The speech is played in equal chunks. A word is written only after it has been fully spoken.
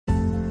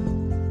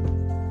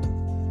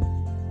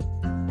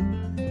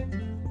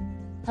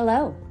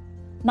Hello,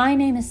 my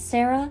name is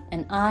Sarah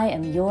and I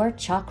am your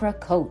chakra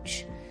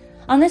coach.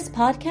 On this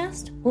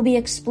podcast, we'll be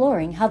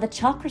exploring how the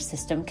chakra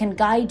system can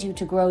guide you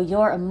to grow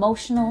your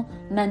emotional,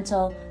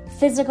 mental,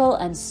 physical,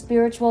 and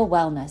spiritual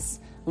wellness,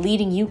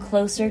 leading you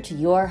closer to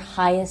your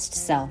highest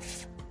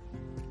self.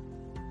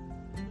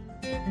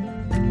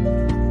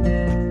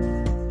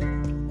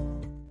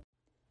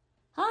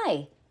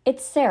 Hi,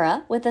 it's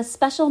Sarah with a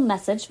special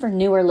message for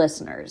newer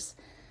listeners.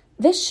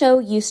 This show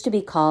used to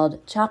be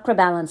called Chakra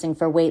Balancing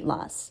for Weight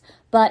Loss,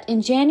 but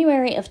in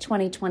January of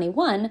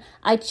 2021,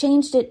 I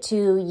changed it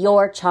to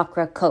Your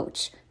Chakra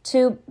Coach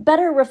to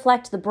better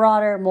reflect the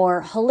broader,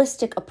 more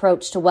holistic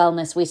approach to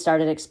wellness we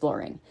started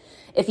exploring.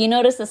 If you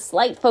notice a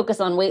slight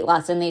focus on weight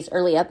loss in these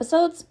early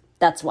episodes,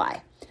 that's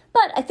why.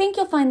 But I think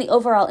you'll find the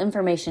overall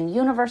information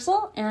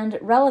universal and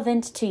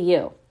relevant to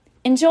you.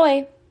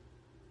 Enjoy!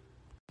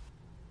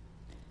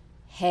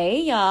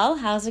 Hey y'all,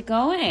 how's it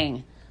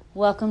going?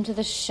 Welcome to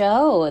the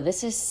show.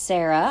 This is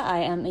Sarah.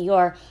 I am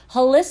your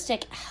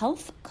holistic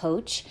health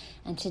coach,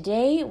 and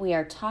today we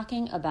are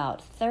talking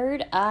about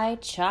third eye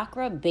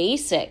chakra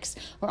basics.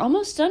 We're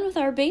almost done with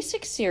our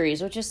basics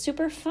series, which is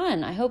super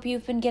fun. I hope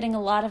you've been getting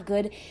a lot of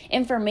good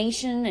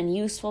information and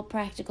useful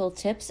practical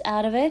tips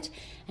out of it,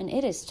 and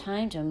it is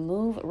time to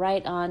move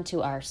right on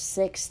to our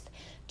sixth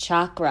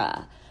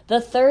chakra,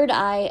 the third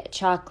eye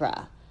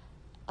chakra.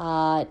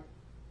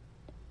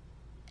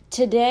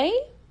 Today,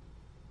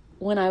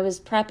 when I was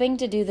prepping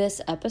to do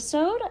this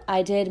episode,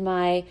 I did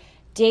my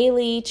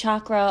daily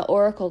chakra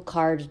oracle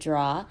card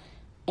draw,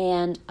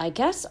 and I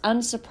guess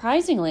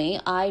unsurprisingly,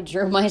 I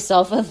drew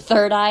myself a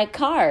third eye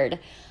card.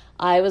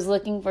 I was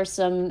looking for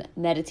some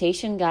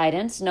meditation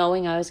guidance,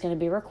 knowing I was going to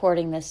be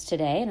recording this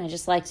today, and I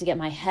just like to get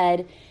my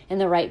head in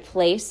the right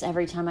place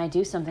every time I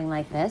do something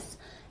like this.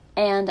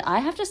 And I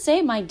have to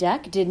say, my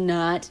deck did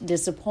not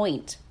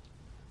disappoint.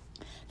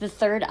 The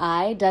third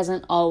eye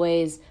doesn't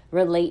always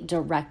relate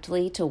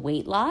directly to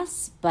weight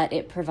loss, but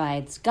it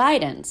provides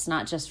guidance,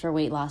 not just for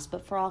weight loss,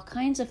 but for all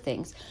kinds of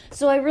things.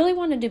 So I really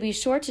wanted to be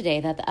sure today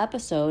that the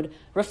episode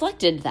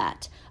reflected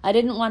that. I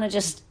didn't want to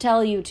just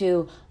tell you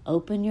to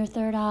open your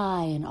third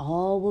eye and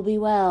all will be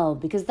well,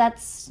 because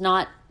that's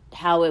not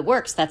how it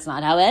works. That's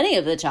not how any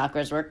of the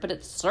chakras work, but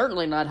it's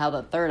certainly not how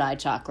the third eye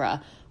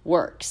chakra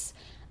works.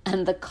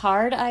 And the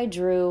card I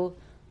drew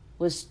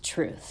was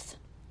truth.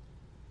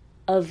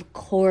 Of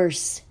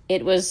course,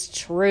 it was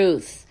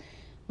truth.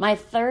 My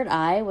third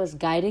eye was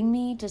guiding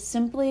me to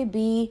simply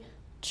be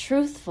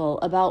truthful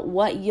about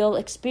what you'll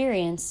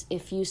experience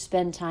if you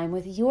spend time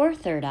with your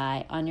third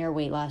eye on your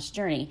weight loss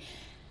journey.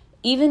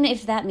 Even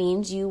if that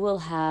means you will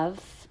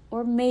have,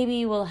 or maybe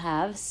you will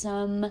have,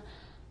 some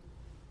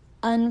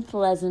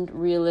unpleasant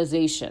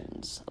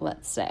realizations,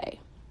 let's say.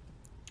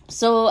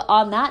 So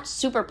on that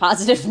super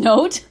positive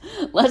note,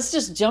 let's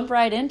just jump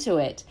right into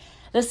it.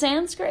 The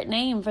Sanskrit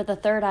name for the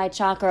third eye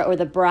chakra, or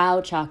the brow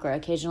chakra,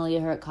 occasionally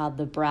you hear it called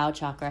the brow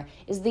chakra,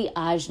 is the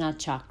Ajna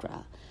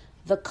chakra.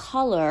 The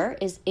color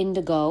is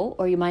indigo,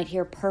 or you might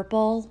hear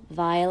purple,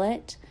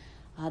 violet.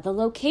 The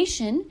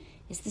location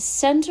is the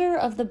center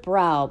of the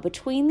brow,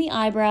 between the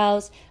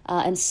eyebrows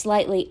and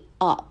slightly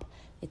up.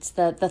 It's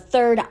the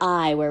third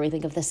eye, where we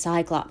think of the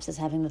Cyclops as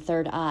having the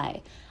third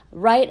eye,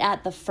 right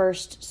at the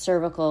first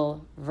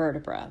cervical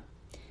vertebra.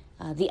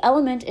 The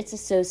element it's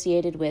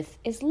associated with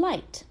is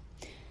light.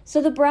 So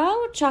the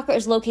brow chakra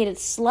is located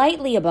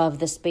slightly above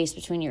the space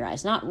between your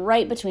eyes, not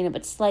right between it,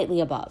 but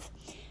slightly above.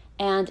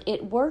 And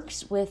it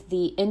works with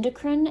the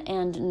endocrine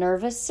and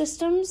nervous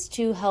systems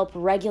to help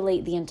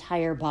regulate the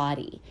entire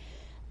body.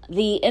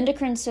 The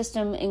endocrine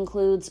system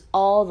includes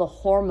all the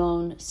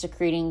hormone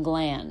secreting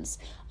glands,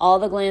 all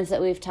the glands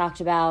that we've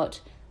talked about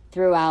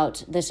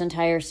throughout this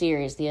entire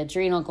series, the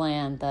adrenal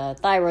gland, the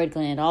thyroid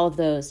gland, all of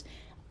those.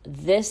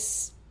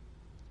 This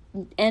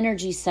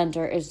energy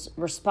center is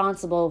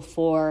responsible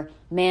for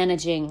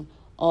managing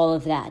all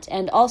of that,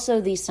 and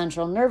also the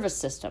central nervous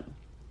system.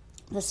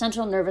 The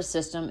central nervous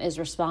system is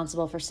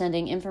responsible for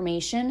sending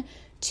information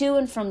to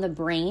and from the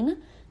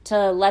brain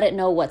to let it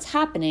know what's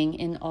happening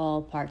in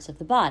all parts of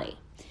the body.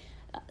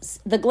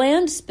 The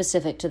gland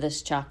specific to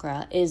this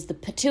chakra is the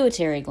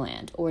pituitary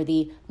gland, or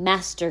the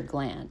master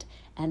gland,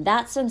 and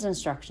that sends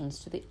instructions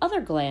to the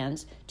other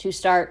glands to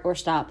start or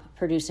stop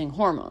producing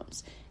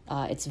hormones.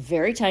 It's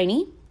very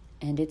tiny,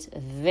 and it's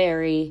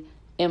very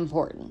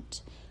important.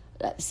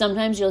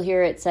 Sometimes you'll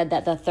hear it said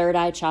that the third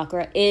eye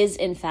chakra is,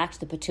 in fact,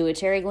 the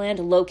pituitary gland,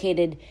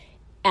 located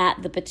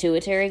at the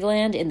pituitary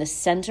gland in the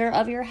center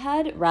of your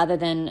head, rather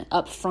than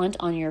up front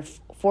on your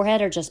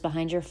forehead or just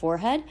behind your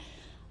forehead.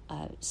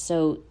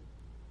 So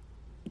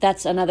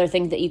that's another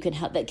thing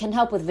that can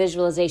help with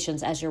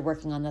visualizations as you're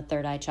working on the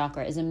third eye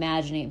chakra, is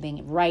imagining it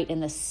being right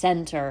in the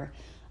center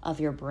of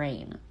your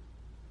brain.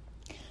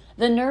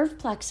 The nerve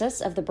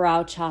plexus of the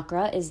brow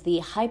chakra is the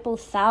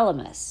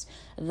hypothalamus.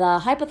 The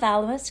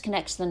hypothalamus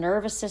connects the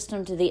nervous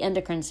system to the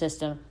endocrine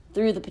system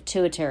through the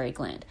pituitary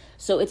gland.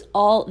 So it's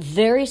all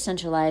very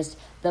centralized.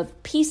 The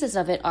pieces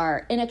of it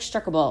are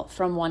inextricable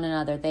from one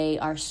another. They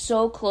are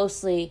so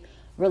closely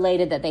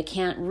related that they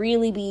can't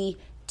really be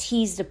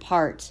teased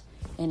apart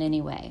in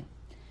any way.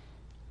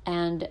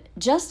 And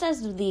just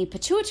as the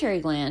pituitary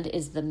gland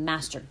is the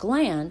master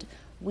gland,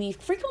 we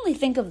frequently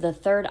think of the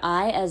third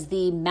eye as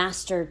the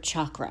master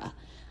chakra.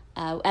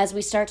 As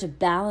we start to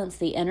balance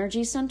the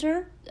energy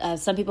center,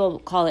 some people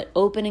call it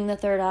opening the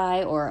third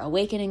eye or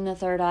awakening the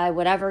third eye,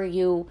 whatever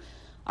you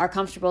are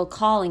comfortable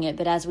calling it.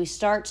 But as we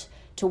start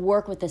to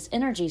work with this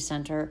energy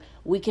center,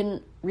 we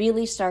can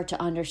really start to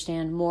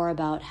understand more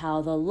about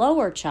how the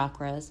lower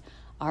chakras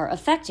are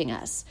affecting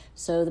us.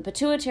 So the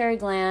pituitary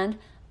gland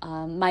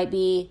might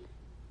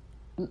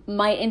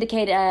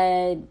indicate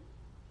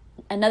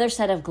another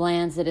set of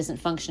glands that isn't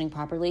functioning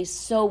properly.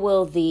 So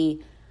will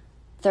the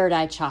third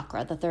eye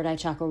chakra. The third eye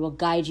chakra will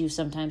guide you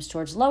sometimes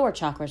towards lower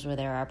chakras where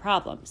there are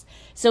problems.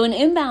 So an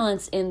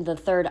imbalance in the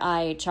third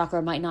eye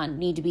chakra might not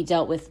need to be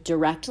dealt with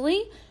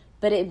directly,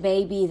 but it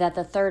may be that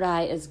the third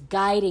eye is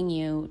guiding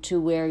you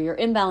to where your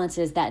imbalance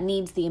is that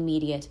needs the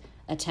immediate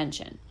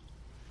attention.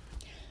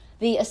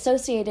 The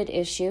associated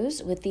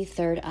issues with the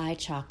third eye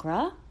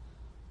chakra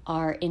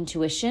are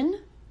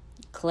intuition,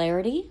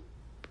 clarity,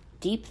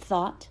 deep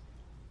thought,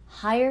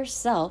 higher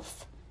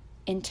self,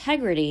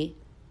 integrity,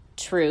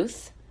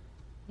 truth,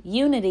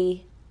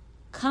 unity,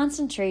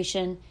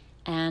 concentration,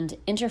 and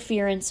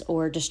interference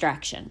or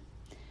distraction.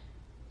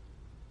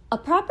 A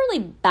properly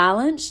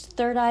balanced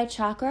third eye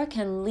chakra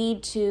can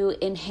lead to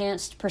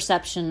enhanced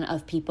perception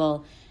of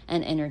people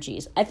and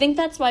energies. I think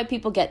that's why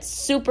people get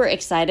super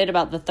excited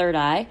about the third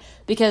eye,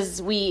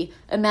 because we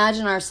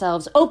imagine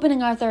ourselves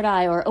opening our third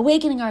eye or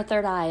awakening our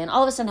third eye and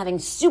all of a sudden having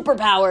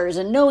superpowers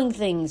and knowing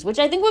things, which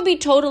I think would be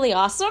totally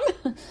awesome.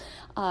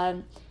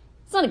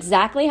 It's not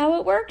exactly how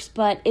it works,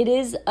 but it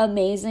is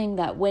amazing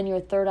that when your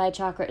third eye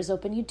chakra is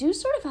open, you do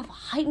sort of have a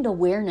heightened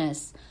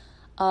awareness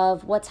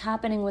of what's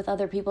happening with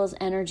other people's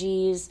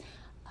energies.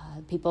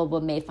 People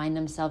may find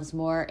themselves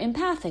more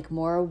empathic,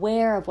 more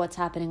aware of what's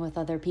happening with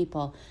other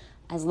people.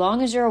 As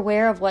long as you're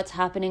aware of what's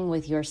happening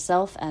with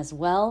yourself as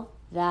well,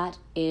 that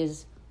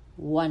is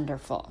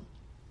wonderful.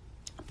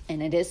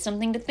 And it is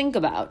something to think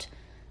about.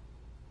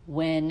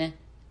 When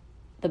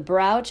the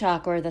brow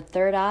chakra, the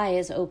third eye,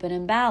 is open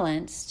and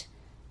balanced,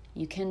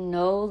 you can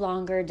no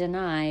longer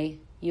deny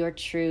your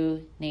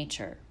true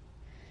nature.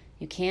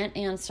 You can't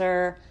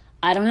answer,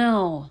 I don't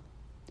know,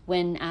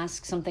 when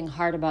asked something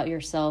hard about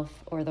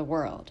yourself or the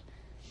world.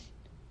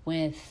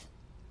 With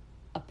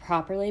a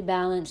properly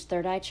balanced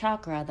third eye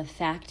chakra, the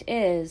fact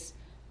is,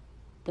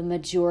 the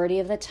majority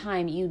of the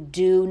time you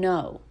do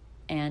know,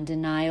 and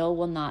denial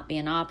will not be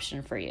an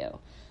option for you.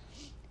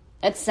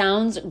 It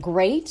sounds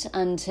great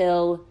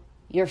until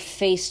you're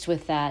faced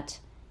with that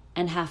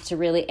and have to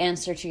really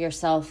answer to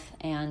yourself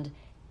and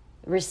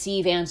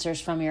receive answers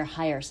from your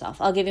higher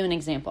self. I'll give you an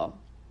example.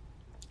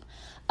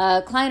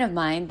 A client of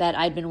mine that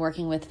I'd been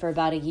working with for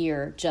about a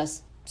year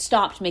just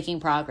stopped making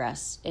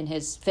progress in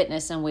his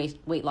fitness and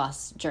weight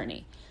loss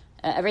journey.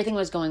 Everything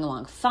was going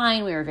along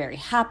fine. We were very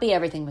happy.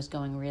 Everything was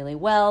going really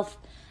well.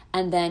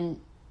 And then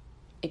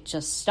it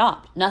just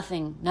stopped.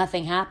 Nothing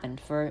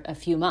happened for a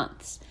few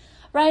months.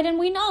 Right? And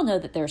we all know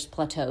that there's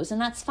plateaus,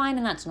 and that's fine,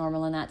 and that's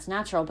normal, and that's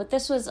natural. But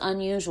this was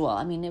unusual.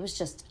 I mean, it was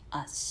just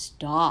a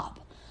stop.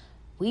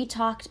 We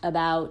talked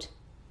about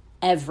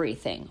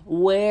everything.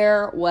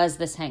 Where was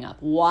this hang up?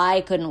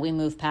 Why couldn't we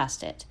move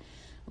past it?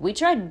 We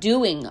tried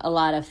doing a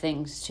lot of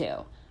things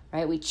too,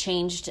 right? We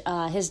changed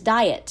his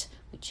diet.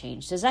 We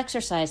changed his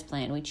exercise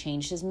plan. We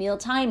changed his meal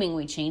timing.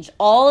 We changed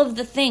all of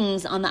the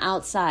things on the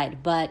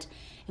outside. But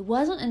it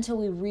wasn't until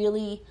we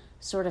really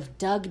sort of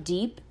dug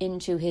deep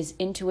into his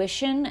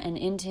intuition and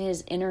into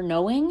his inner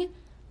knowing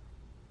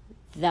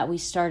that we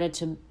started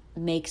to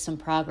make some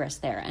progress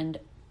there. And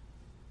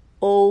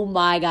oh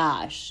my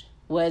gosh,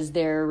 was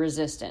there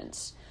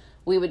resistance.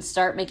 We would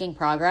start making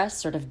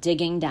progress, sort of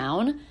digging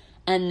down,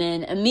 and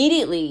then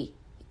immediately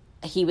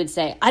he would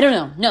say, I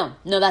don't know,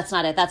 no, that's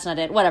not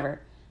it, whatever.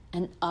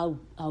 And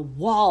a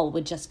wall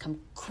would just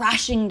come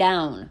crashing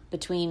down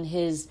between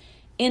his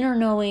inner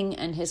knowing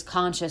and his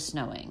conscious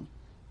knowing.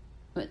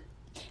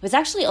 It was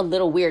actually a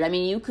little weird. I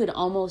mean, you could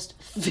almost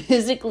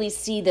physically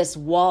see this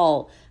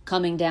wall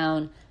coming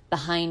down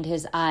behind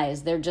his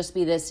eyes. There'd just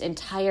be this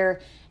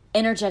entire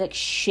energetic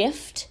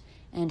shift,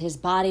 and his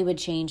body would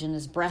change, and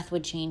his breath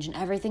would change, and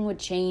everything would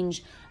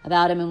change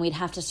about him, and we'd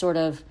have to sort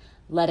of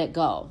let it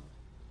go.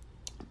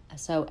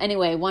 So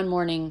anyway, one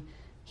morning,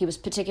 he was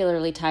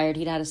particularly tired.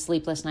 He'd had a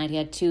sleepless night. He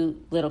had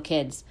 2 little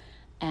kids.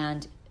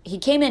 And he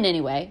came in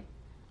anyway,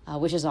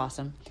 which is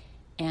awesome.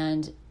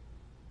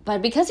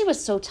 But because he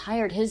was so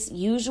tired, his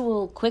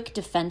usual quick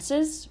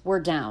defenses were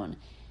down.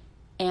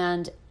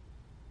 And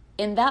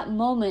in that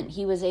moment,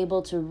 he was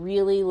able to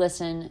really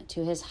listen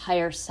to his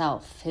higher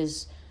self,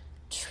 his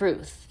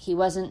truth. He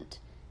wasn't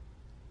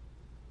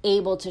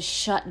able to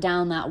shut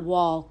down that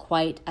wall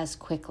quite as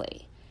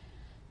quickly.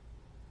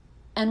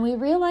 And we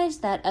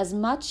realized that as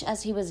much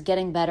as he was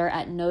getting better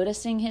at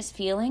noticing his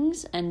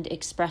feelings and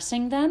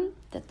expressing them,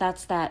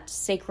 that's that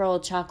sacral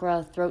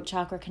chakra, throat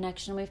chakra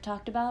connection we've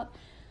talked about,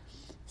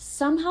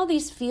 somehow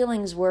these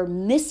feelings were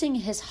missing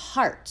his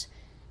heart.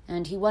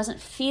 and he wasn't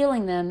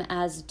feeling them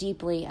as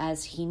deeply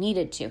as he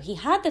needed to. He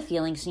had the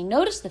feelings, he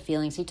noticed the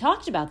feelings, he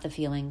talked about the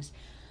feelings,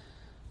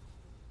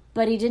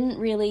 but he didn't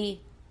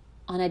really,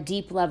 on a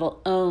deep level,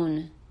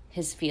 own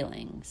his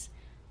feelings.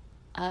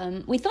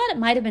 We thought it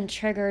might have been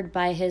triggered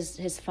by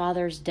his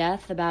father's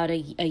death about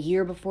a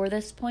year before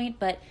this point,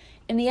 but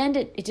in the end,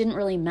 it didn't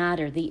really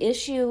matter. The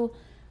issue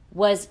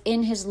was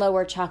in his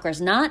lower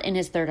chakras, not in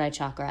his third eye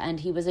chakra,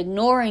 and he was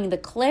ignoring the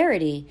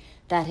clarity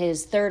that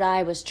his third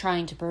eye was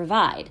trying to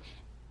provide.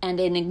 And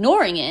in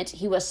ignoring it,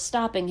 he was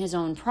stopping his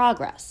own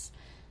progress.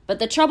 But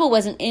the trouble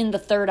wasn't in the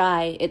third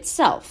eye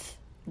itself.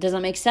 Does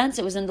that make sense?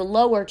 It was in the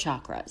lower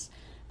chakras.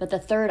 But the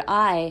third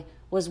eye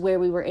was where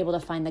we were able to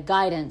find the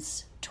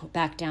guidance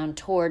back down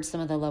towards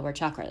some of the lower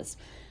chakras.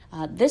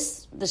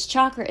 This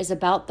chakra is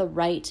about the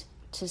right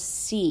to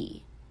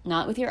see,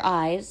 not with your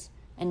eyes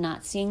and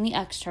not seeing the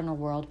external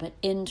world, but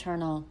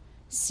internal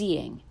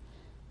seeing.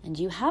 And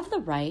you have the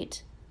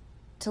right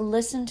to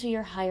listen to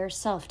your higher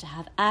self, to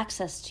have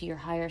access to your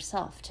higher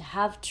self, to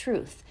have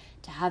truth,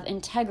 to have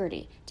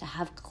integrity, to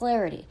have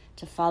clarity,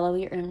 to follow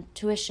your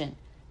intuition.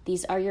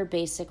 These are your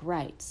basic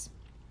rights.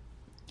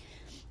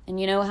 And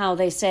you know how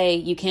they say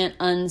you can't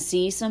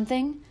unsee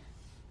something?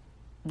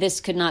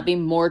 This could not be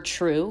more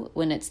true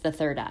when it's the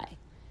third eye.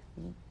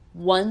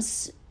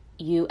 Once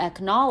you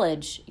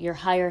acknowledge your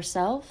higher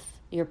self,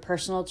 your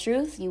personal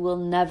truth, you will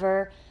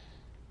never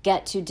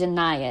get to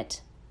deny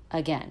it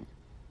again.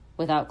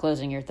 Without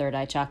closing your third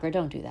eye chakra,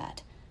 don't do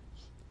that.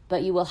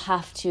 But you will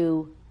have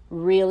to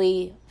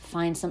really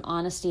find some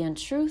honesty and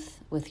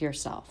truth with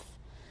yourself.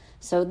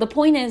 So the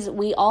point is,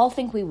 we all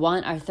think we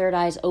want our third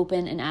eyes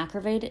open and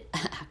activated,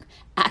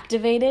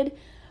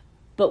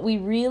 but we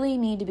really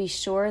need to be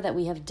sure that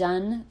we have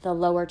done the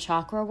lower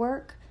chakra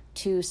work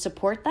to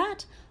support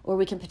that, or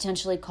we can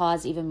potentially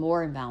cause even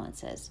more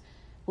imbalances.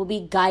 We'll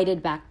be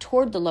guided back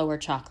toward the lower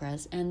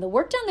chakras, and the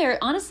work down there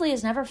honestly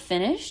is never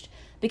finished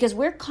because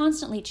we're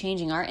constantly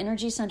changing. Our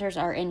energy centers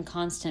are in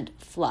constant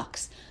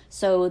flux.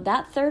 So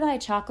that third eye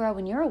chakra,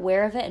 when you're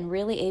aware of it and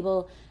really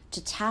able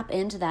to tap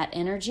into that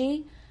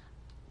energy,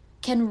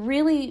 can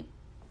really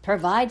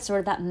provide sort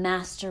of that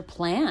master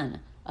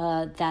plan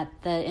that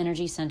the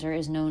energy center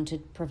is known to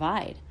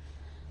provide.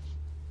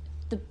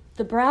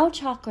 The brow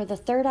chakra, the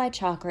third eye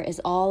chakra,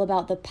 is all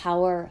about the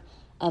power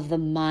of the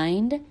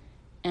mind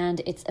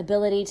and its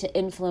ability to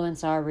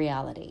influence our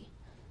reality.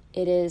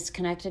 It is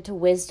connected to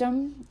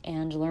wisdom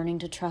and learning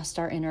to trust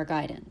our inner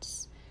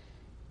guidance.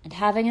 And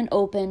having an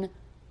open,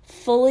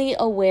 fully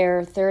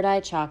aware third eye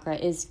chakra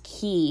is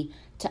key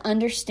to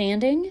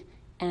understanding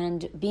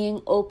and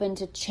being open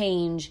to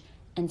change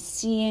and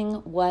seeing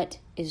what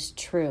is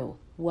true,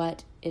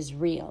 what is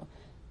real.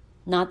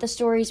 Not the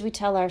stories we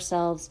tell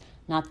ourselves,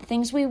 not the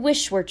things we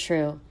wish were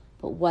true,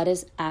 but what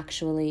is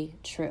actually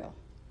true.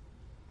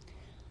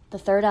 The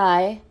third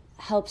eye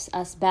helps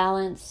us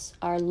balance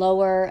our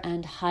lower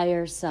and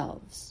higher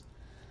selves.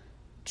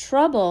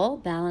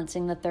 Trouble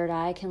balancing the third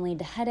eye can lead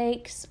to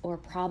headaches or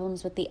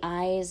problems with the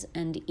eyes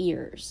and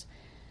ears.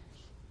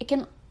 It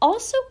can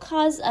also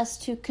cause us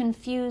to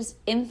confuse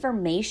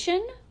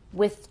information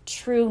with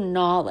true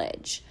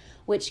knowledge,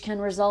 which can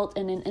result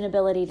in an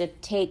inability to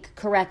take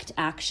correct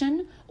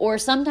action, or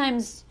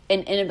sometimes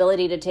an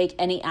inability to take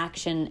any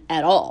action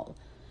at all.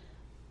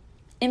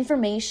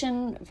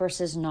 Information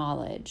versus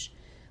knowledge.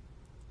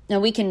 Now,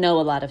 we can know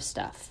a lot of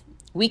stuff.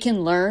 We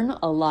can learn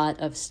a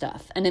lot of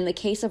stuff. And in the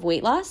case of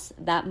weight loss,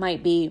 that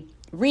might be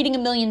reading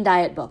 1 million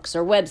diet books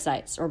or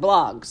websites or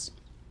blogs.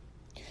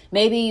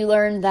 Maybe you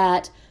learn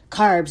that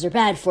carbs are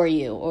bad for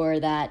you, or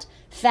that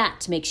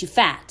fat makes you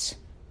fat.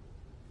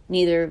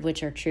 Neither of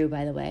which are true,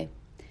 by the way.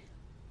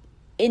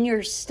 In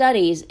your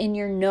studies, in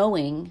your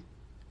knowing,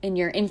 in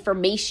your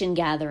information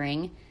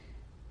gathering,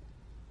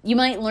 you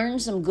might learn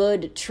some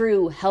good,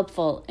 true,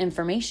 helpful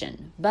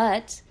information,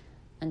 but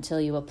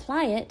until you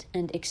apply it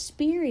and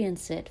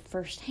experience it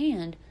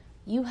firsthand,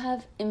 you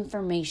have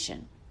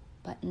information,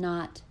 but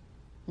not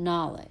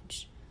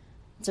knowledge.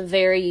 It's a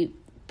very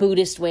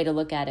Buddhist way to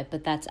look at it,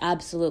 but that's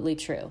absolutely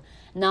true.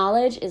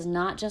 Knowledge is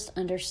not just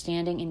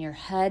understanding in your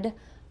head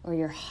or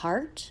your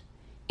heart.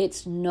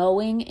 It's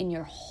knowing in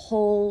your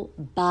whole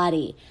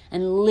body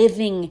and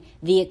living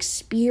the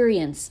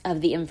experience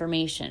of the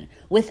information.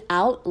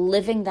 Without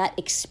living that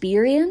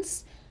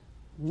experience,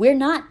 we're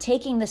not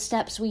taking the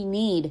steps we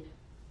need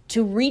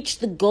to reach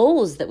the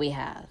goals that we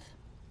have.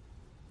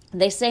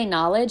 They say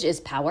knowledge is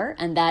power,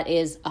 and that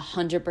is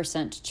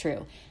 100%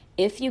 true.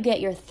 If you get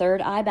your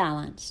third eye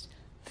balanced,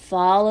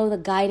 follow the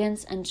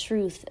guidance and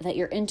truth that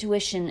your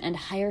intuition and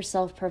higher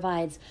self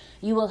provides,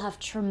 you will have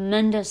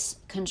tremendous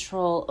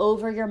control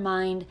over your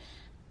mind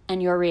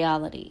and your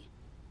reality.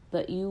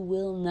 But you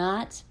will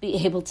not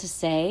be able to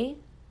say,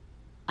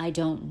 I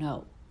don't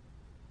know.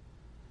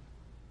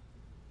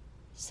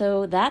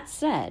 So that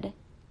said,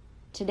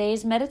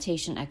 today's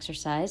meditation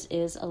exercise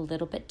is a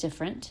little bit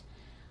different.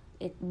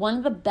 One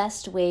of the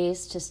best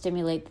ways to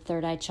stimulate the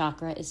third eye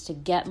chakra is to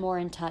get more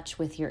in touch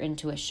with your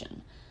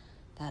intuition.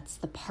 That's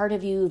the part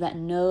of you that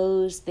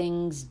knows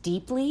things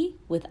deeply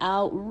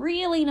without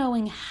really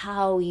knowing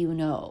how you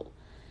know.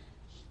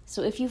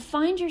 So if you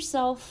find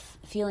yourself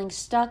feeling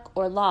stuck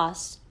or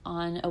lost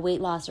on a weight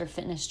loss or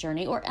fitness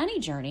journey, or any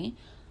journey,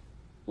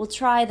 we'll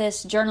try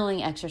this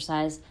journaling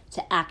exercise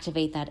to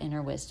activate that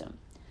inner wisdom.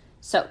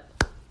 So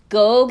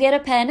go get a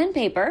pen and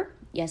paper.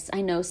 Yes, I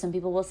know some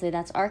people will say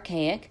that's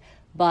archaic,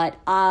 but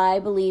I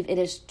believe it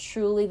is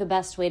truly the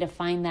best way to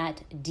find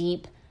that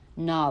deep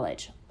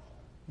knowledge.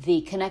 The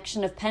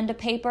connection of pen to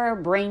paper,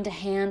 brain to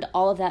hand,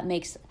 all of that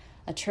makes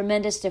a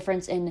tremendous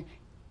difference in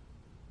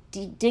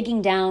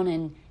digging down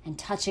and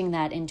touching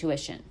that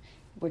intuition.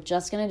 We're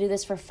just going to do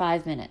this for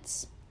 5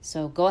 minutes.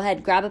 So go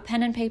ahead, grab a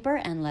pen and paper,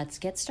 and let's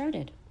get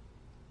started.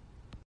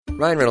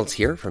 Ryan Reynolds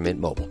here from Mint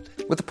Mobile.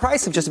 With the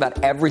price of just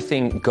about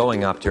everything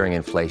going up during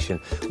inflation,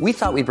 we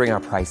thought we'd bring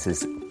our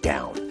prices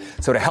down.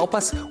 So to help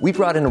us, we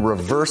brought in a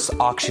reverse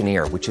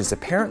auctioneer, which is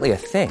apparently a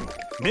thing.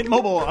 Mint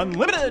Mobile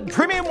Unlimited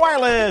Premium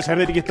Wireless. How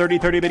to get 30,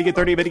 30, bit to get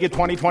 30, bit to get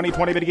 20, 20,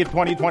 20, bit to get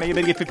 20, 20,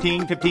 bit to get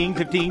 15, 15,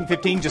 15,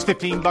 15, just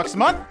 $15 a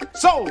month?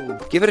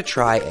 Sold! Give it a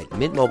try at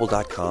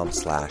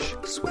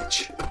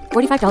mintmobile.com/switch.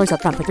 $45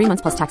 up front for 3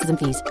 months plus taxes and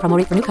fees. Promo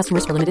rate for new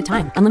customers for limited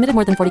time. Unlimited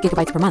more than 40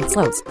 gigabytes per month.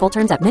 Slows full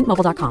terms at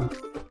mintmobile.com.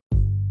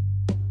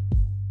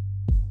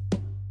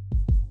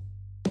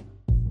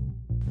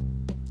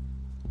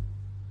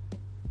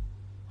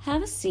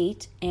 Have a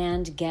seat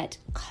and get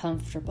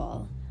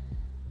comfortable.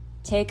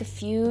 Take a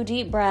few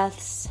deep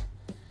breaths,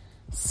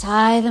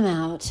 sigh them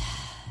out.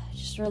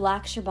 Just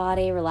relax your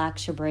body,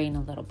 relax your brain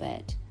a little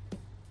bit.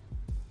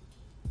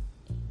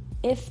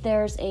 If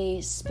there's a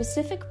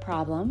specific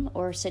problem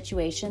or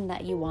situation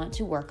that you want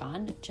to work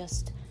on,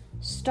 just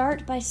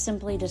start by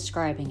simply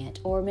describing it,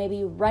 or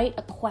maybe write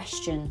a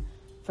question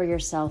for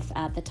yourself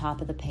at the top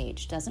of the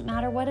page. Doesn't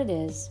matter what it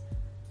is.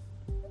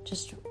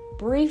 Just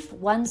brief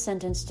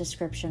one-sentence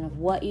description of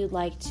what you'd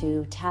like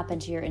to tap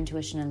into your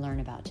intuition and learn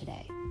about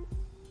today.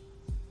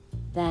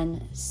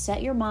 Then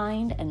set your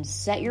mind and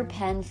set your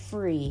pen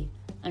free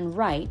and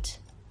write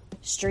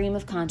stream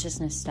of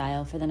consciousness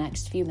style for the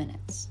next few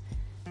minutes.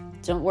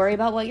 Don't worry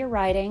about what you're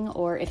writing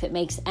or if it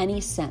makes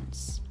any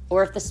sense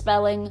or if the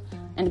spelling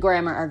and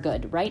grammar are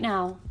good. Right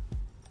now,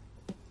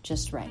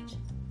 just write.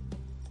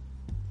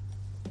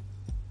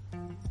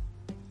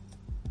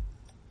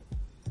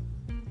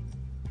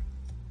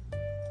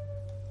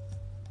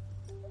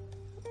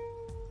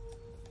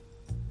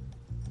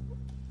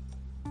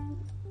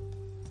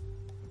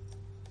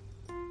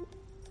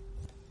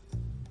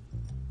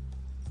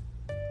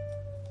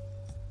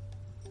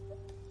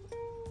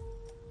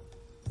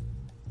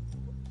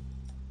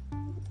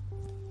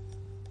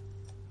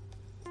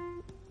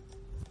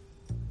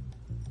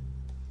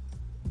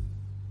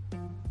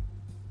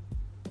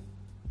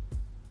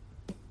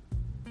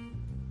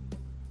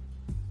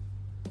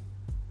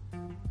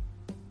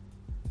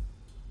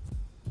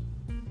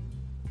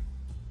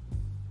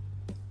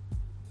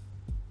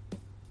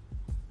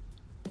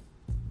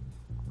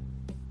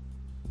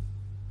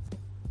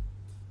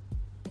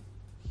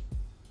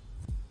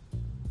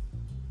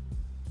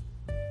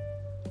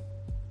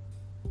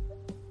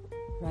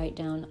 Write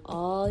down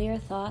all your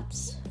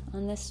thoughts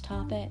on this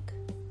topic.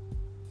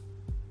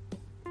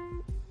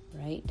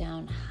 Write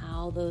down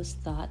how those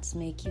thoughts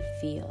make you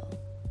feel.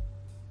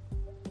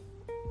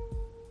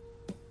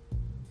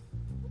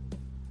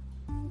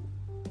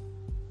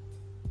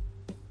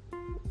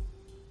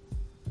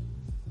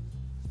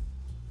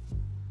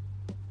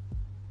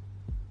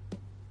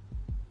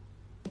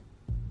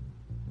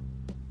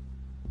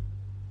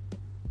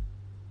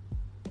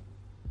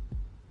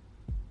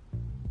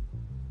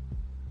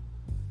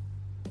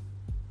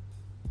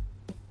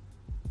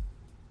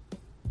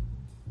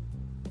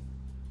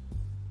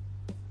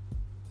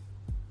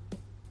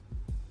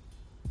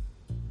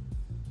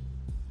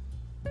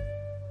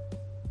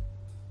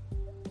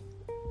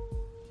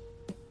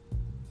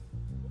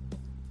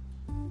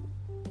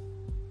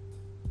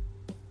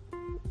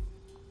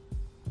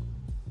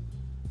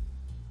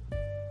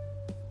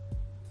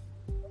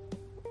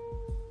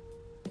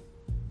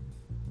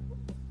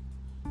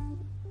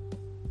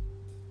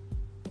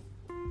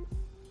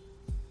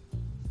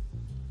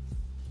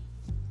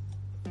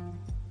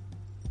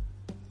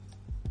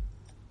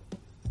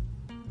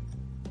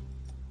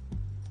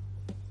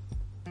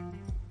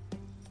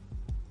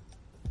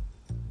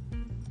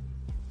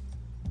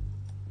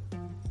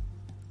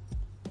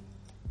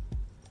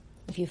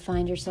 If you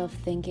find yourself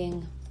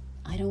thinking,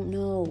 I don't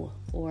know,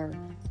 or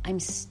I'm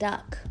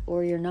stuck,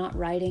 or you're not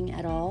writing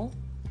at all,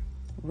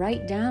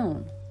 write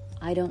down,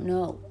 I don't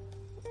know,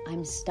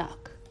 I'm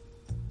stuck.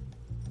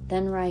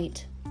 Then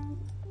write,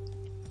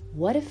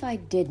 what if I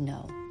did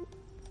know?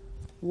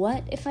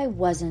 What if I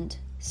wasn't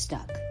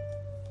stuck?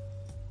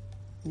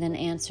 Then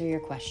answer your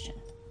question.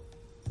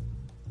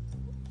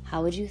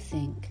 How would you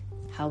think?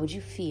 How would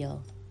you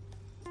feel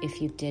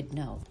if you did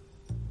know?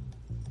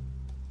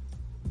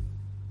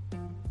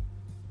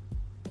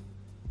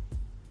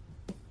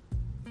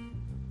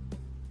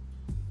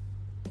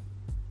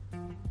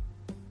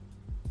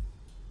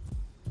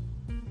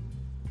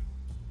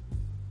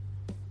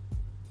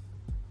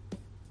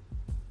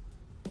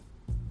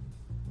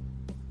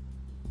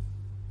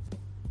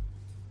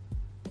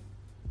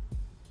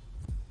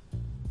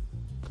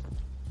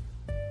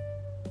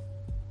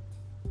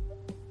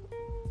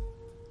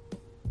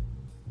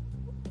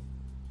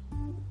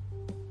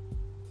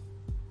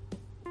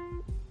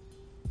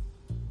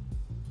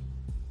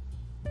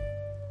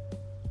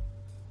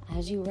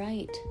 as you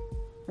write,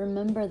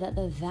 remember that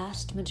the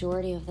vast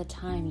majority of the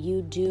time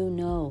you do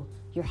know,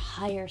 your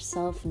higher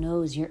self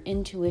knows, your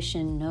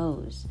intuition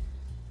knows.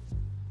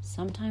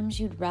 Sometimes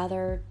you'd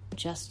rather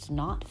just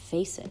not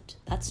face it.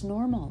 That's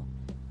normal.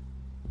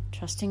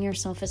 Trusting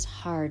yourself is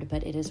hard,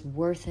 but it is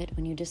worth it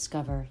when you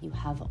discover you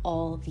have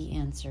all the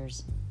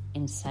answers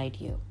inside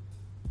you.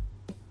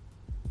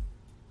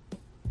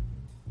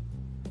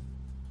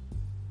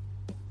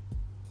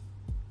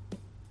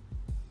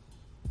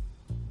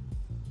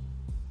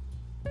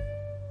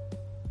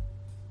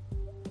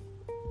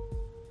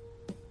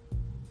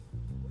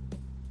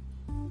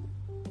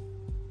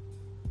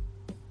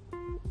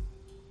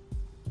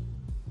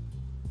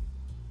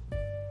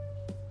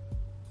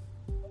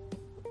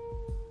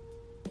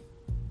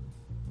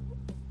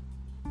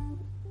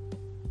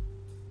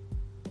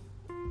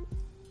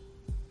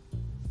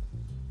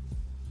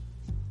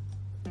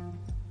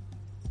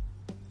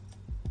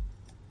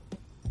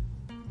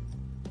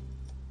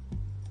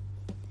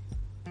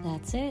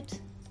 That's it.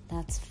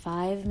 That's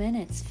 5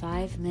 minutes.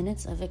 5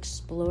 minutes of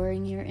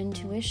exploring your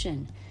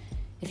intuition.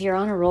 If you're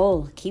on a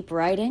roll, keep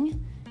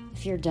writing.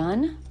 If you're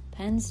done,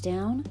 pens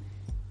down.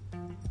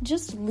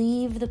 Just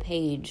leave the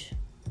page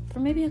for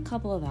maybe a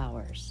couple of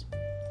hours.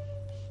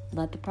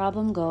 Let the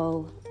problem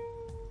go.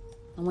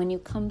 And when you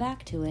come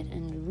back to it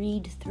and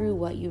read through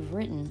what you've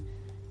written,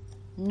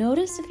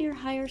 notice if your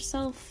higher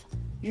self,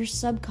 your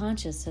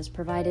subconscious, has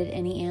provided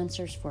any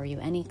answers for you,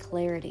 any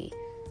clarity.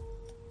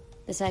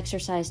 This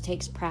exercise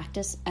takes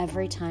practice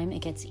every time. It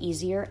gets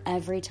easier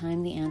every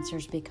time the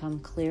answers become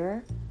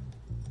clearer.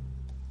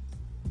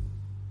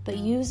 But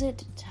use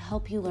it to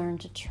help you learn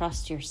to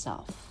trust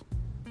yourself.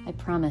 I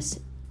promise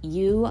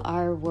you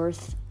are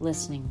worth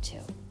listening to.